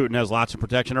sure Putin has lots of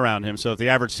protection around him. So if the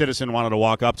average citizen wanted to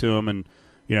walk up to him and,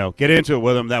 get into it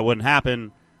with him, that wouldn't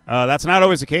happen. That's not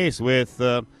always the case with,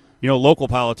 local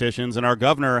politicians. And our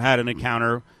governor had an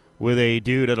encounter with a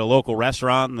dude at a local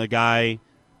restaurant, and the guy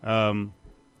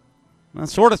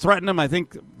sort of threatened him. I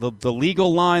think the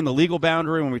legal line, the legal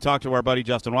boundary, when we talked to our buddy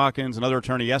Justin Watkins, another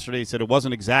attorney yesterday, he said it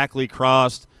wasn't exactly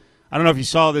crossed. I don't know if you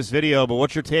saw this video, but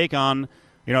what's your take on,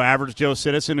 average Joe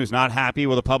citizen who's not happy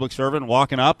with a public servant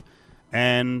walking up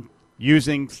and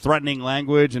using threatening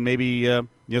language and maybe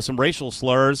some racial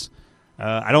slurs?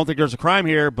 I don't think there's a crime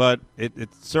here, but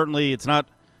it's not.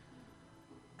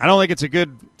 I don't think it's a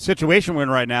good situation we're in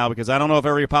right now, because I don't know if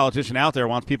every politician out there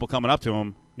wants people coming up to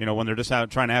them, when they're just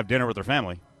trying to have dinner with their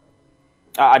family.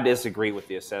 I disagree with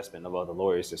the assessment of other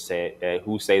lawyers who say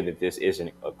that this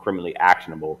isn't criminally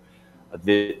actionable.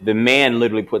 The man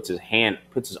literally puts his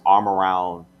arm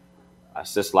around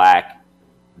Sisolak,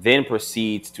 then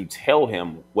proceeds to tell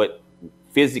him what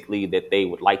physically that they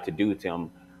would like to do to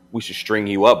him. We should string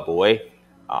you up, boy.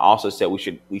 Also said we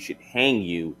should hang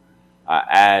you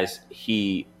as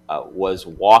he was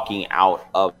walking out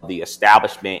of the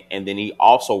establishment, and then he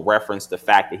also referenced the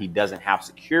fact that he doesn't have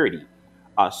security.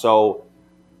 So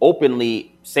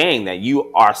openly saying that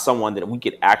you are someone that we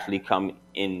could actually come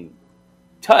in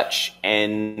touch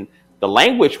and The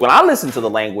language, when I listened to the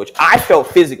language, I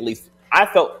felt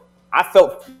that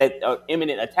an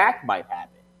imminent attack might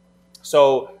happen.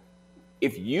 So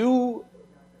if you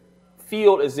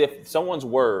feel as if someone's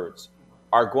words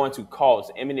are going to cause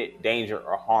imminent danger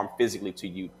or harm physically to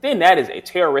you, then that is a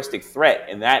terroristic threat,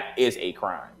 and that is a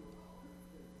crime.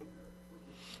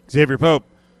 Xavier Pope,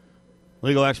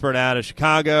 legal expert out of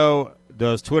Chicago,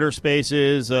 does Twitter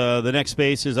Spaces. The next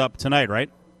space is up tonight, right?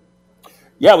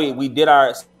 Yeah, we did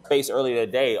our space earlier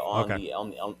today on Okay.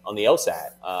 on the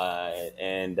LSAT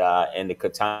and the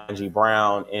Ketanji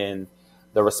Brown in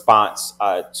the response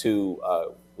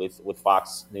to with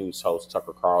Fox News host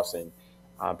Tucker Carlson,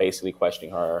 basically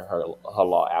questioning her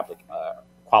law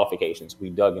qualifications. We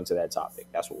dug into that topic.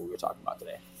 That's what we were talking about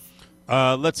today.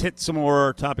 Let's hit some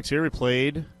more topics here. We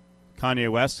played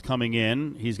Kanye West coming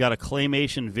in. He's got a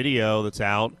claymation video that's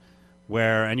out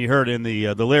where, and you heard in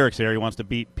the lyrics there, he wants to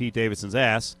beat Pete Davidson's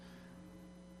ass.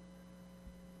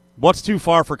 What's too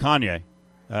far for Kanye?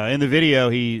 In the video,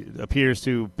 he appears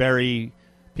to bury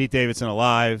Pete Davidson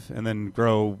alive and then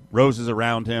grow roses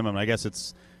around him. I mean, I guess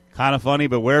it's kind of funny,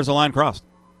 but where's the line crossed?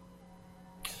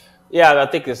 Yeah, I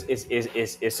think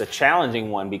it's a challenging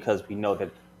one because we know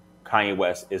that Kanye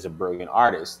West is a brilliant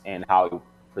artist, and how he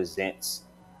presents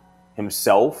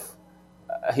himself,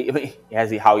 how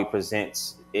he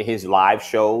presents his live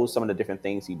shows, some of the different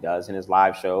things he does in his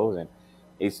live shows, and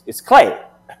it's clay.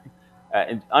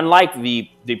 And unlike the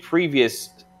previous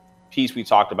piece we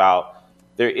talked about,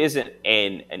 there isn't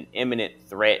an imminent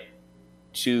threat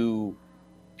to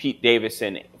Pete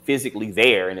Davidson physically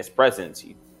there in his presence.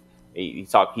 He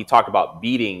talked about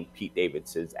beating Pete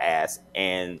Davidson's ass,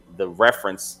 and the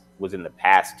reference was in the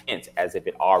past tense as if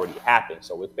it already happened.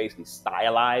 So it's basically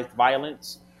stylized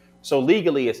violence. So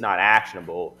legally, it's not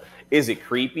actionable. Is it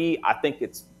creepy? I think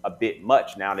it's a bit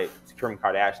much now that Kim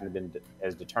Kardashian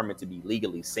has determined to be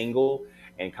legally single,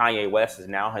 and Kanye West is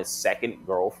now his second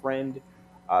girlfriend.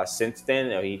 Since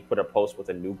then, he put a post with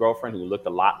a new girlfriend who looked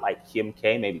a lot like Kim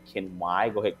K, maybe Kim Y.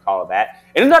 Go ahead and call her that.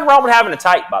 And there's nothing wrong with having a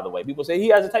type, by the way. People say he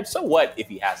has a type. So what if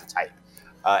he has a type?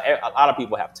 A lot of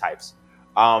people have types.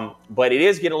 But it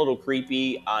is getting a little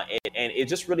creepy, and it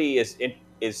just really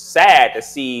is sad to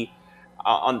see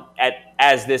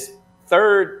as this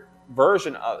third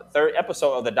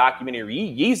episode of the documentary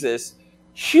Yeezus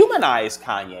humanized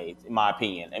Kanye, in my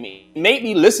opinion. I mean, it made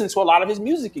me listen to a lot of his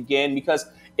music again because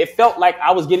it felt like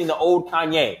I was getting the old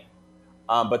Kanye.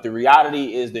 But the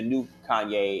reality is the new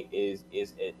Kanye is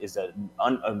an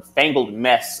unfangled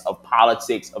mess of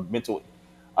politics, of mental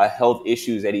health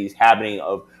issues that he's having,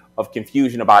 of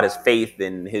confusion about his faith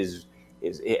and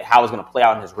how it's going to play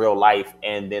out in his real life,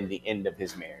 and then the end of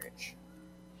his marriage.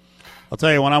 I'll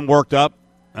tell you, when I'm worked up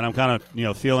and I'm kind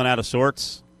of feeling out of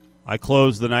sorts, I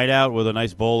close the night out with a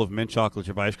nice bowl of mint chocolate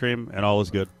chip ice cream, and all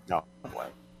is good. No.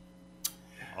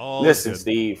 Listen,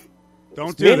 Steve.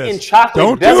 Don't do this. Mint and chocolate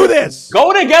don't do this.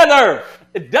 Go together.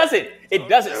 It doesn't. It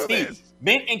doesn't, do Steve. This.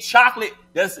 Mint and chocolate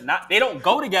does not. They don't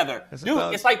go together.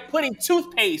 Dude, it's like putting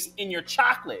toothpaste in your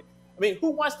chocolate. I mean,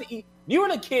 who wants to eat? You were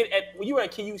a kid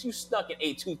you snuck and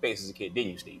ate toothpaste as a kid,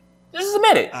 didn't you, Steve? Just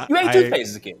admit it. You ate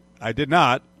toothpaste as a kid. I did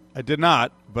not.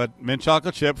 But mint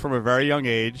chocolate chip from a very young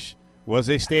age was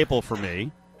a staple for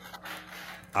me.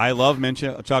 I love mint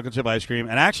chocolate chip ice cream.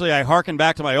 And actually, I hearken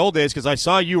back to my old days because I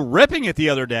saw you ripping it the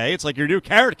other day. It's like your new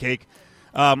carrot cake.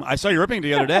 I saw you ripping it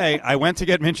the other day. I went to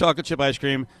get mint chocolate chip ice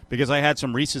cream because I had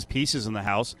some Reese's Pieces in the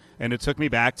house, and it took me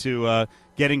back to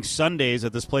getting sundaes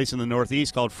at this place in the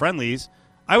Northeast called Friendly's.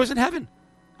 I was in heaven.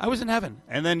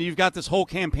 And then you've got this whole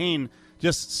campaign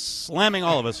just slamming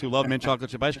all of us who love mint chocolate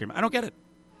chip ice cream. I don't get it.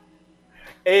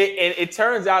 It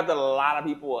turns out that a lot of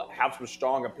people have some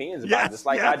strong opinions about it, just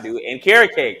like I do. And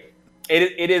carrot cake,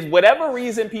 it is whatever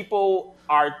reason people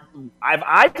are.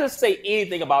 I just say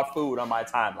anything about food on my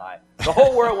timeline, the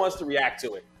whole world wants to react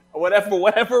to it. For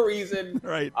whatever reason,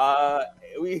 right?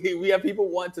 We have people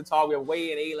want to talk. We have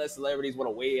weigh in A-list celebrities want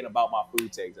to weigh in about my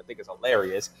food takes. I think it's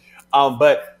hilarious.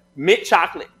 But mint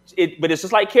chocolate, but it's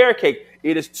just like carrot cake.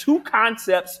 It is two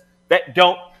concepts that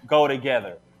don't go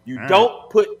together. You don't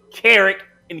put carrot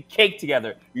and cake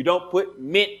together. You don't put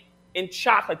mint and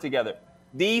chocolate together.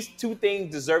 These two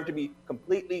things deserve to be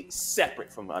completely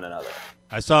separate from one another.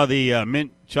 I saw the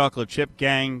mint chocolate chip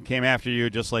gang came after you,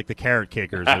 just like the carrot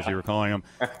cakers, as you were calling them.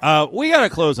 We got to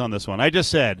close on this one. I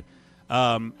just said,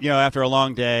 after a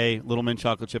long day, little mint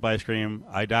chocolate chip ice cream,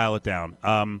 I dial it down.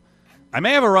 I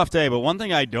may have a rough day, but one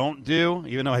thing I don't do,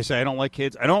 even though I say I don't like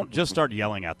kids, I don't just start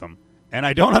yelling at them. And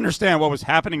I don't understand what was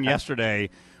happening yesterday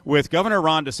with Governor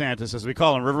Ron DeSantis, as we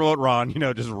call him, Riverboat Ron,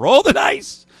 just roll the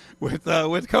dice with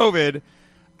COVID.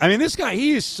 I mean, this guy,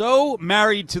 he is so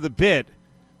married to the bit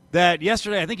that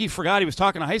yesterday I think he forgot he was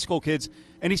talking to high school kids,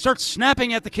 and he starts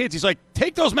snapping at the kids. He's like,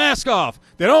 take those masks off.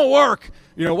 They don't work.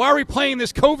 Why are we playing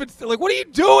this COVID? Like, what are you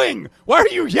doing? Why are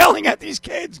you yelling at these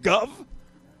kids, Gov?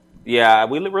 Yeah,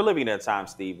 we're living in a time,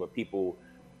 Steve, where people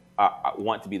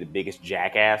want to be the biggest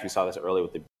jackass. We saw this earlier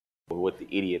with the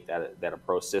idiot that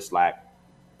approached Sisolak.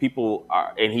 People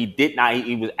are, and he did not.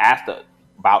 He was asked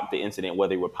about the incident,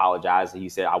 whether he would apologize, and he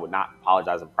said, "I would not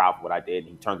apologize. I'm proud for what I did."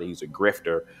 And he turned that he's a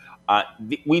grifter.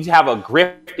 We have a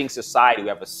grifting society. We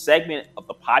have a segment of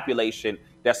the population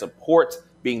that supports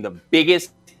being the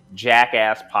biggest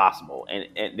jackass possible,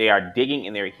 and they are digging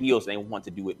in their heels, and they want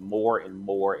to do it more and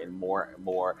more and more and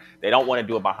more. They don't want to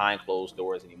do it behind closed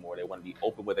doors anymore. They want to be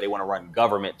open with it. They want to run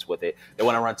governments with it. They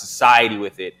want to run society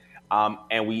with it.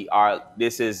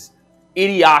 This is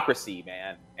idiocracy,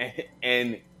 man.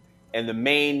 And one of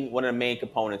the main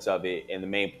components of it, and the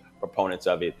main proponents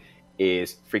of it,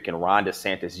 is freaking Ron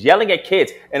DeSantis yelling at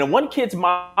kids. And one kid's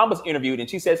mom was interviewed, and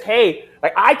she says, "Hey,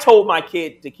 I told my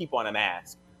kid to keep on a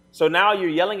mask." So now you're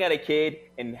yelling at a kid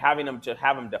and having him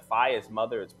defy his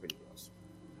mother. It's pretty gross.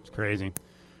 It's crazy.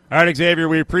 All right, Xavier,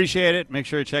 we appreciate it. Make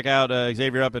sure you check out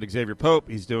Xavier up at Xavier Pope.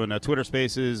 He's doing Twitter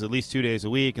Spaces at least 2 days a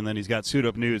week, and then he's got Suit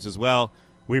Up News as well.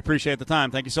 We appreciate the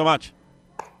time. Thank you so much.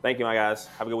 Thank you, my guys.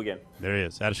 Have a good weekend. There he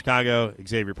is, out of Chicago,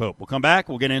 Xavier Pope. We'll come back.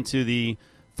 We'll get into the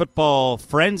football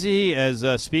frenzy. As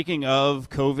speaking of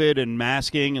COVID and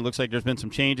masking, it looks like there's been some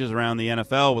changes around the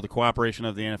NFL with the cooperation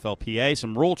of the NFLPA.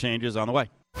 Some rule changes on the way.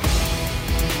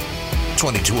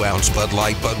 22-ounce Bud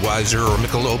Light, Budweiser, or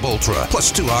Michelob Ultra,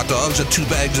 plus 2 hot dogs and 2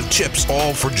 bags of chips,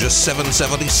 all for just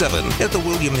 $7.77 at the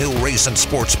William Hill Race and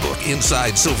Sportsbook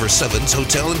inside Silver Sevens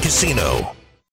Hotel and Casino.